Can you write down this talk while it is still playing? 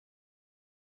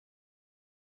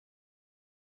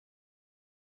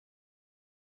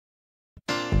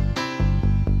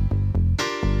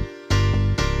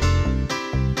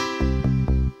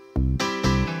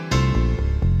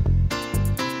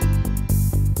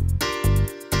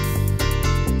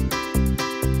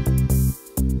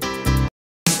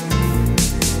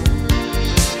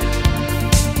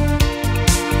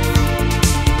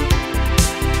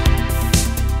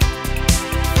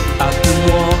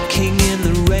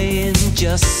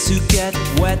just to get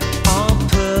wet on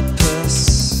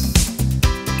purpose.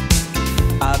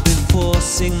 I've been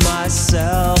forcing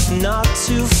myself not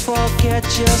to forget,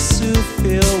 just to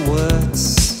feel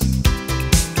words.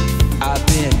 I've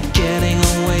been getting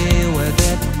away with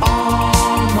it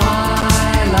all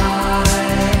my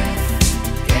life.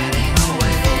 Getting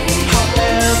away.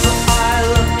 However I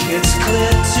look, it's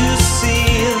clear to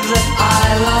see that I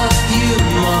love you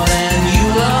more than you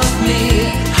love me.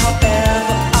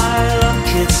 However I look,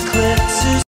 it's clear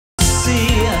to see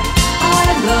I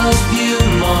love you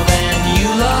more than you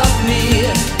love me.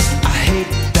 I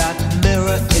hate that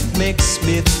mirror, it makes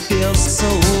me feel so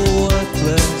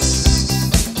worthless.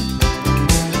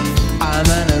 I'm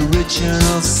an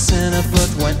original sinner, but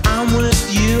when I'm with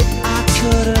you, I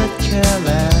couldn't care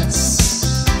less.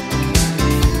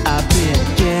 I've been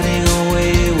getting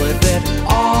away with it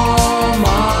all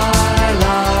my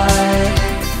life.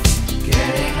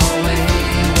 Getting away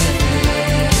with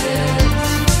it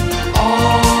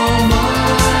all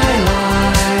my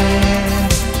life.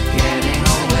 Getting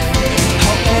away.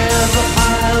 However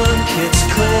I look, it's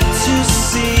clear to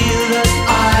see that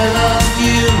I love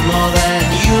you more than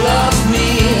you love me.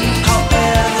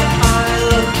 However I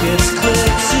look, it's clear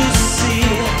to see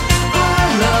I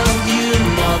love you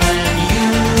more than you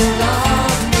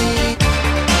love me.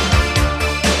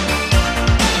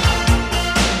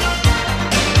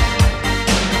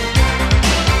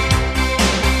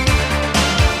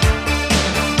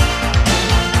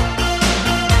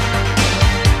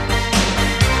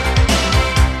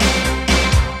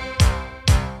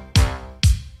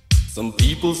 Some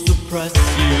people suppress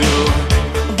you,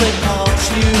 they part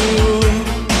you,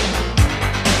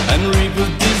 and reap a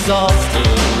disaster.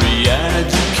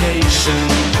 Re-education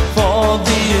for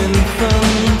the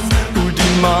infants who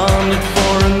demand it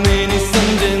for an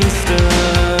innocent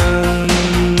instant.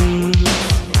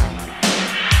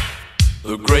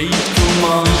 The great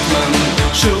commandment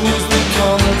shows the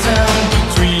content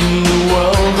between the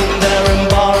world and their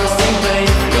embarrassing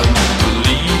pavement.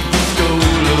 Believe the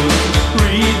scholars,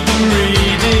 read the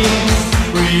readings,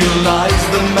 realize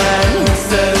the man who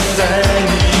says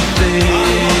anything.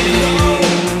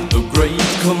 The great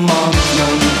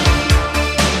commandment.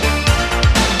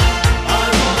 I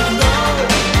wanna know.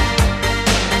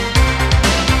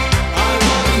 I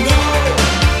wanna know.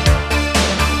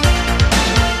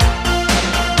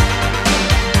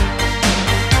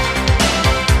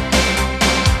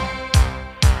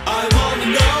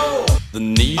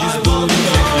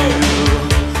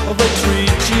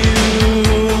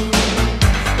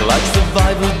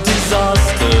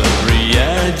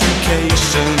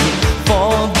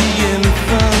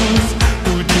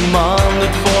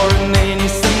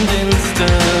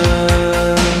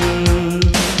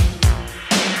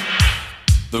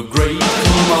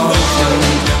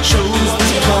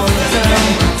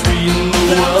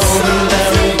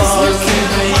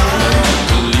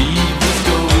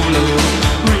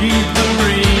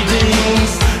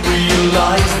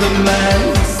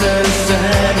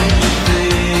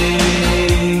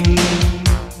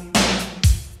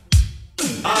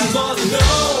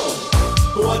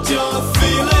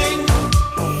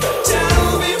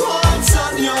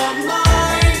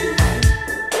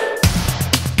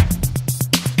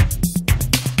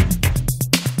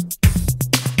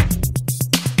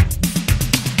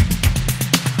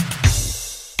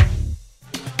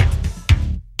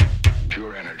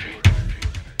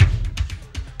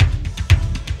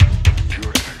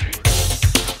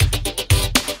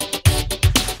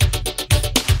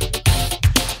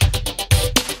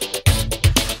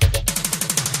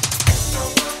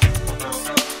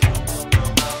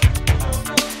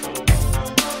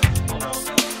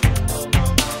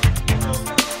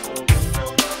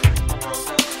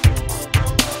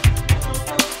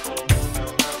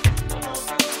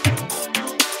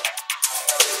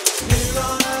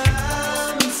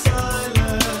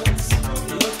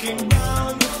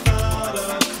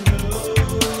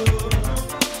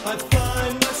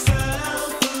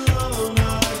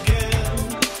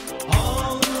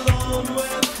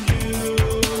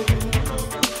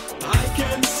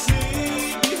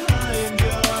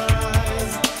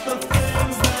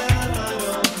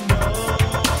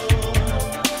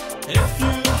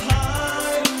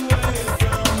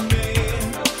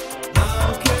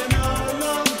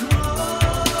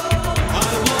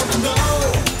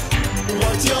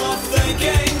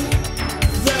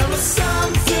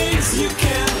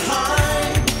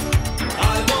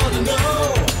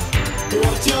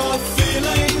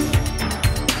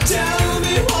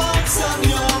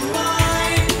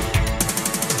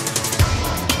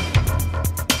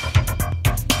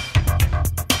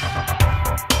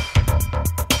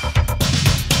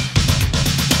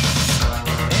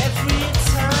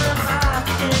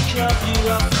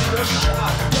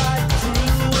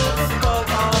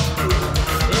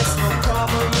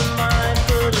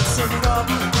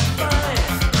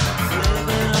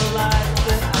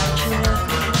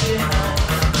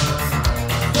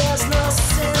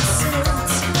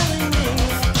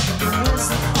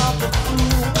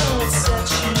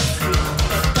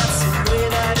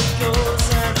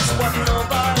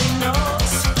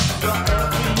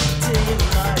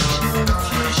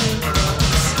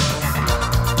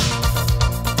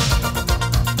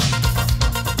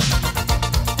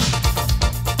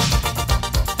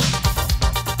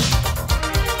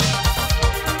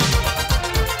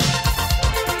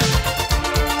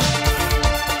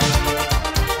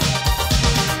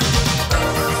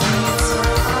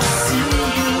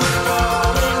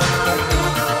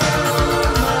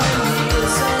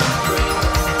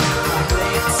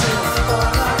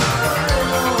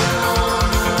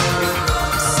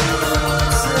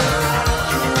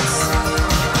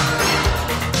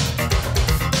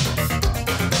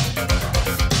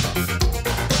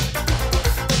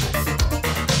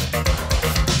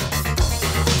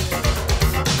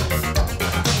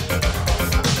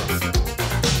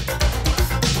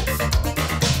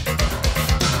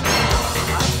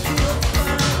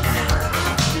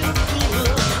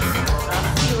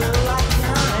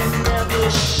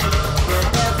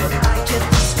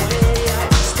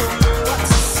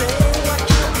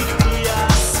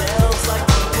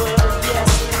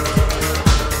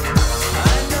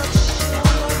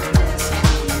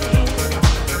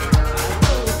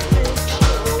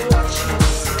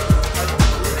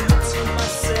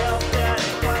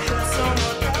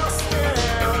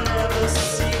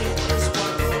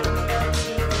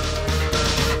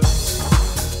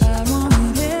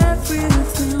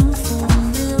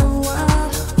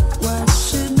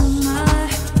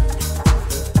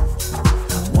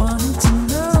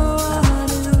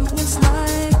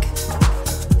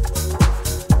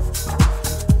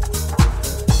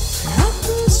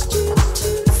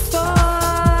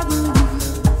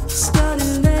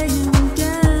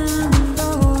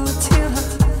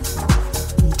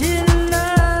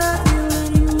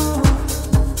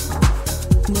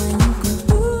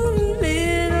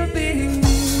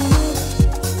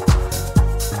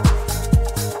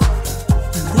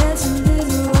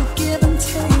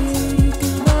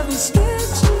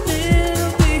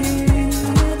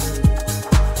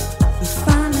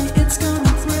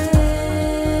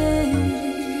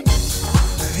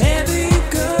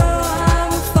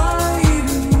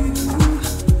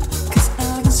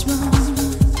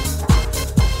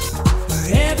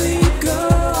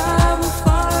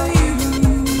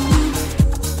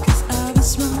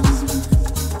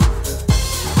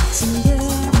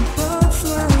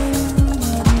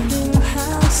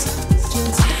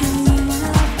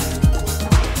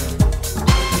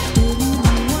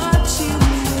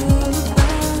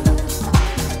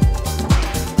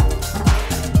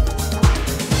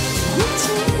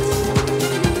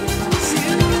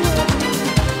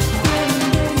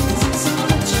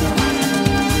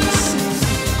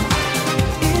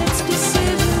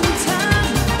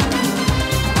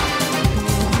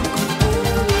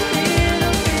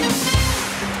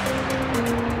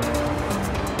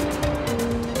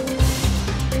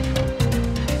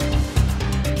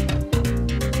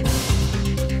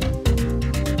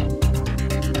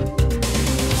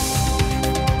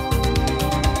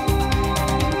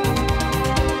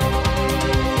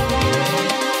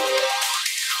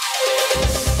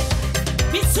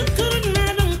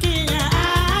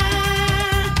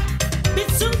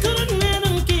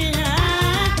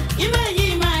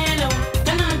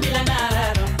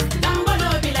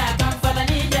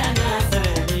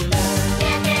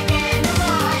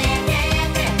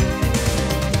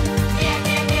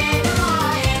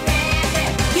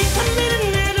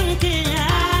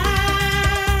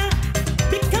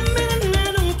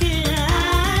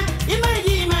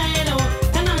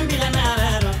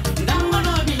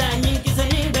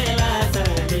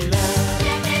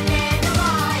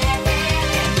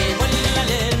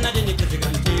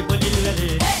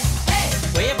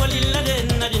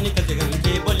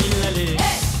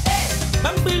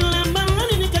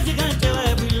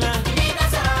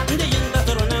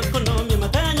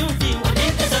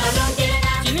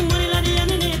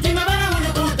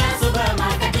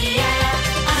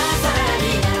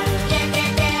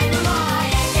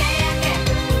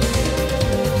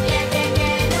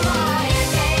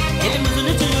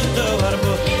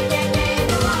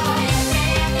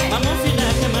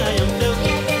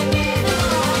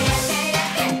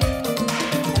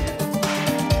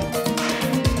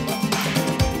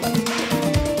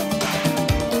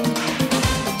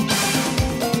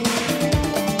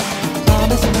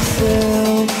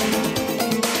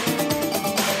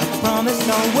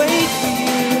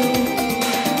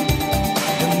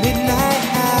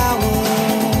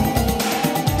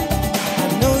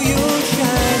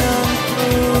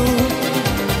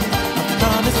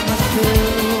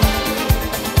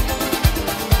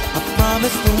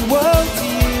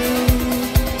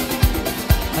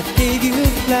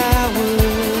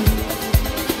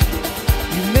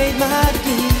 made my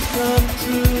dreams come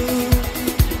true.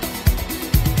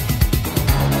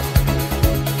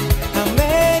 How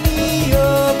many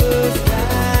of us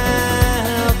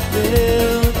have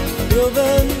felt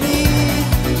over me?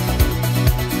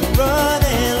 Run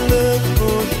and look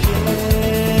for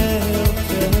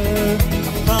shelter.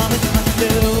 I promised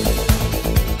myself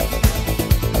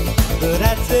that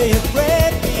I'd say a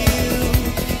prayer for you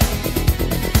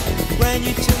when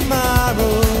you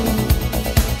tomorrow,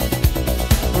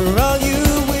 for all you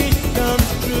wish comes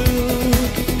true.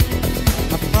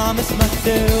 I promised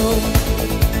myself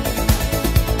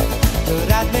that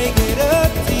I'd make it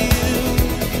up to you,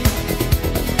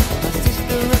 my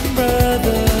sister and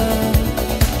brother.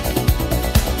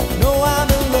 Know I'm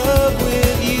in love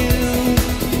with you.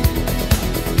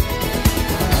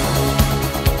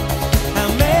 How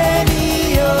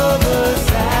many of us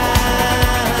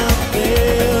have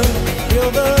feel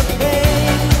the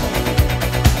pain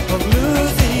of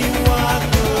losing what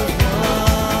was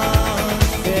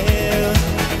once there?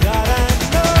 God, I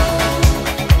know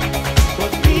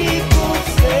what people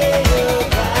say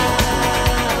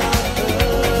about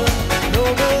love. No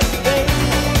mistake,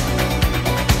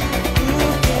 who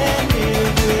can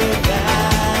live without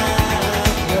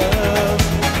love?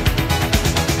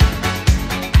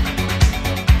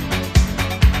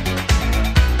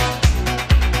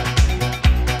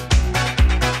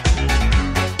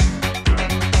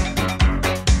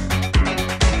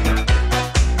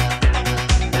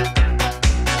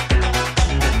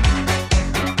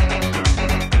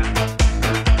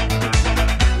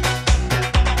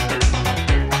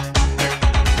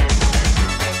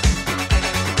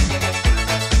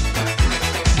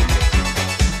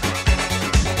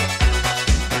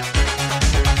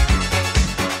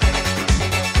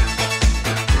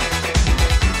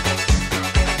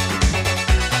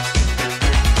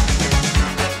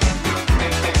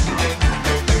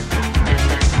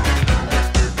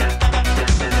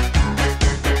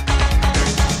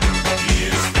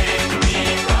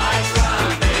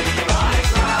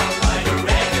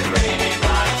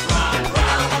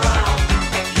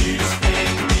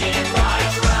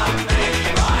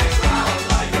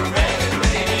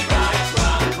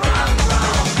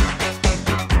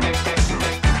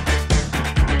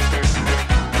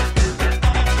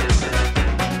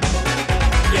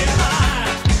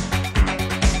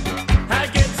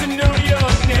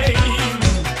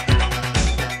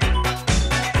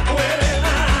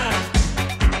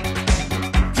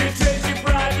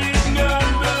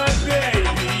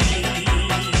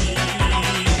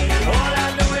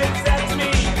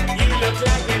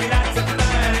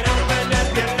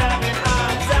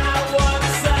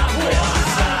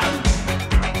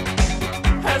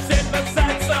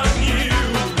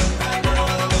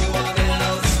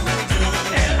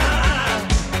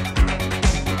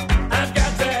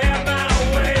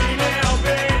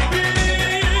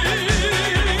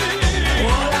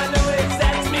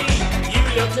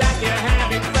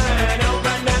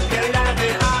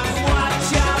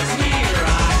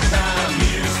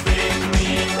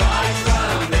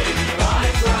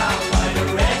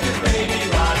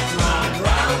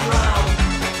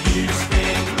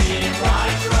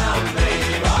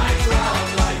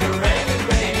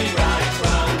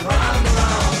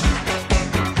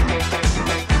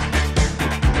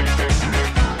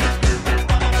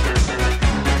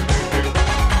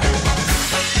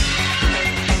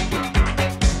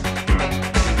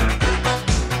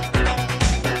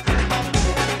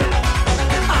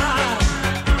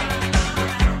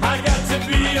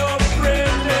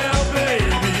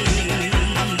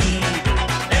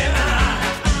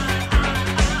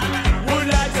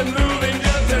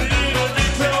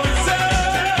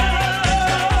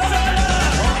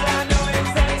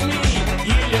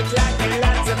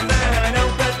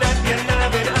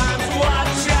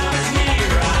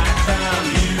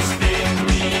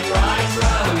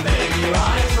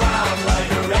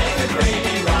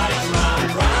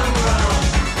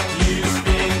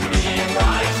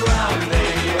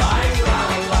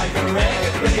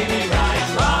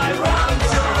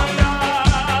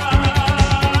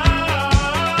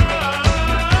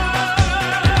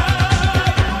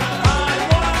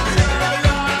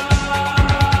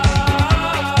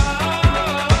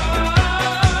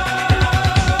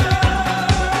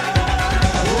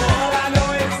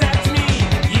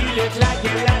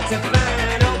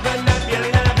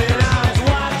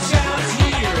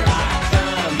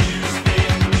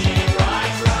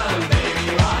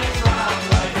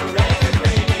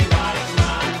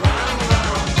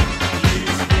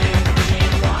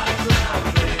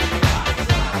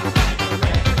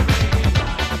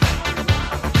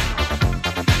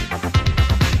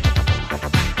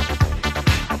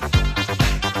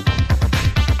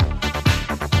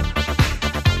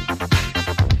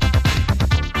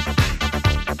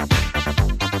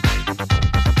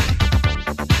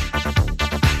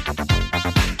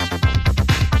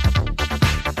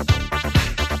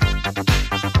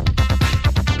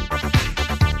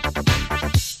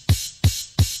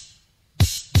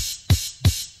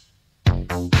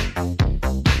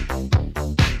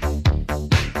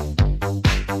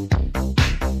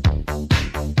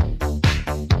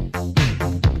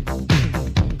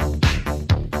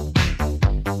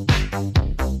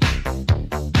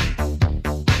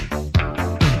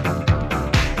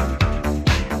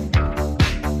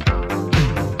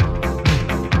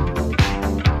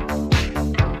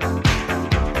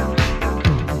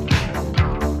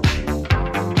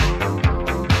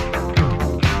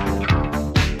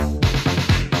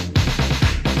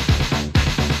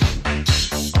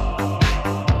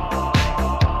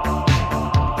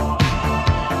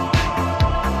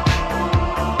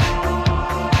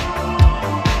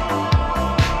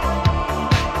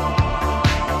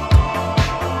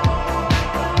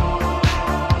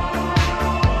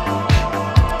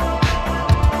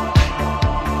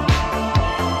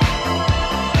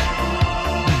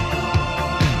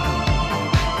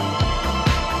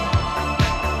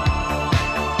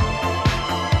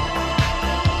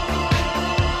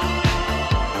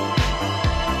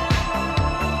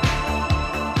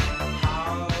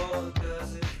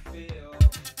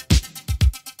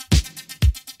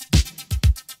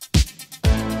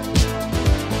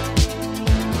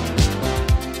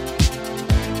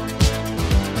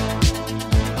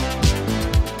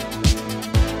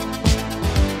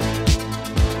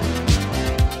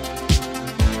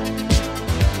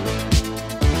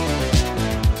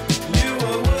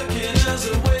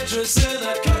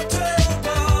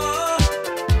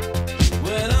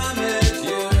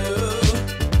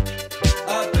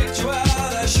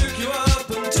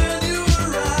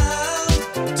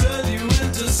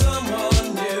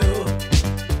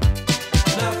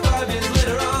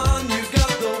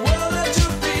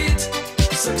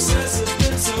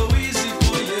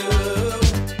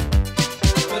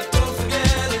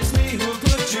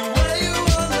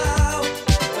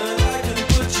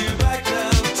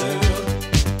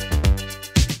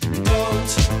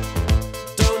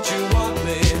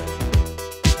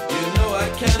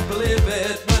 can't believe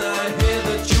it.